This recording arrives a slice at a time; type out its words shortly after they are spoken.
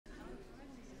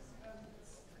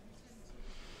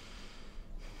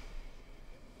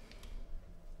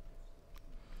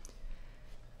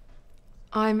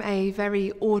I'm a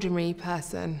very ordinary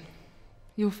person.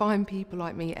 You'll find people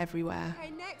like me everywhere.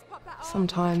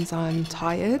 Sometimes I'm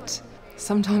tired,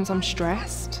 sometimes I'm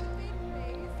stressed.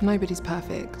 Nobody's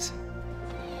perfect.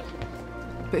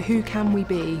 But who can we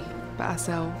be but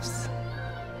ourselves?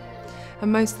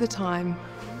 And most of the time,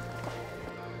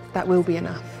 that will be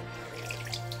enough.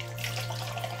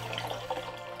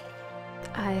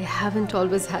 I haven't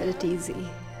always had it easy.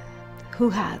 Who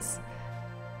has?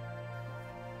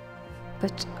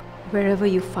 But wherever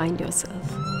you find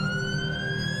yourself,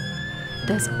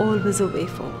 there's always a way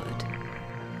forward.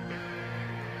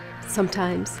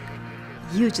 Sometimes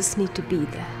you just need to be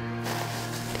there.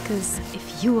 Because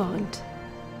if you aren't,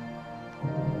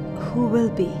 who will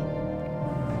be?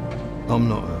 I'm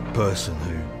not a person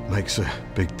who makes a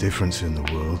big difference in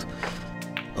the world.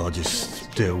 I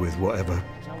just deal with whatever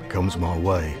comes my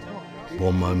way,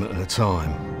 one moment at a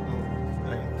time.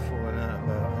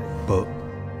 But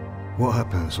what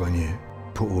happens when you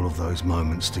put all of those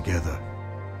moments together?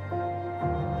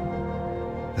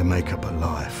 They make up a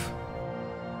life.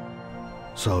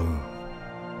 So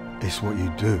it's what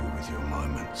you do with your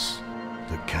moments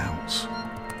that counts.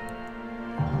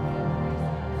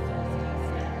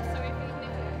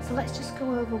 So let's just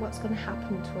go over what's going to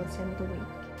happen towards the end of the week.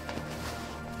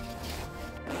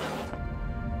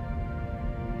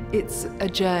 It's a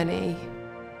journey.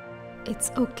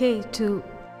 It's okay to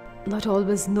not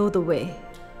always know the way.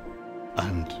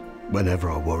 And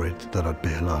whenever I worried that I'd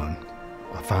be alone,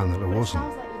 I found that I wasn't. It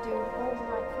sounds like you're doing all the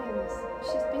right things.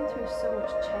 She's been through so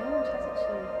much change, hasn't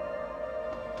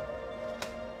she?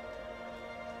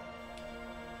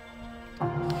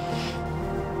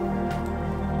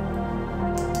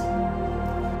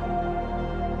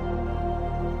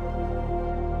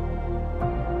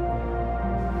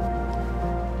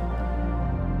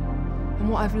 And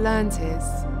what I've learned is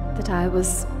That I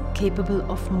was capable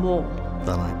of more.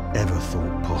 Than I ever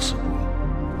thought possible.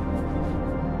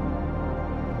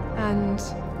 and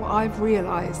what I've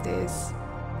realised is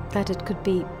That it could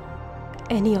be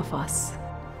any of us.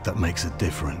 That makes a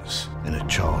difference in a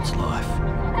child's life.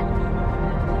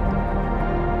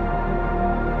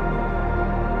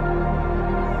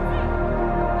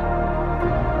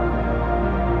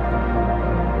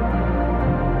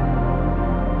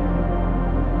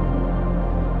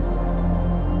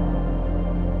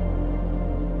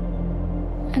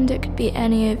 And it could be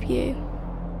any of you.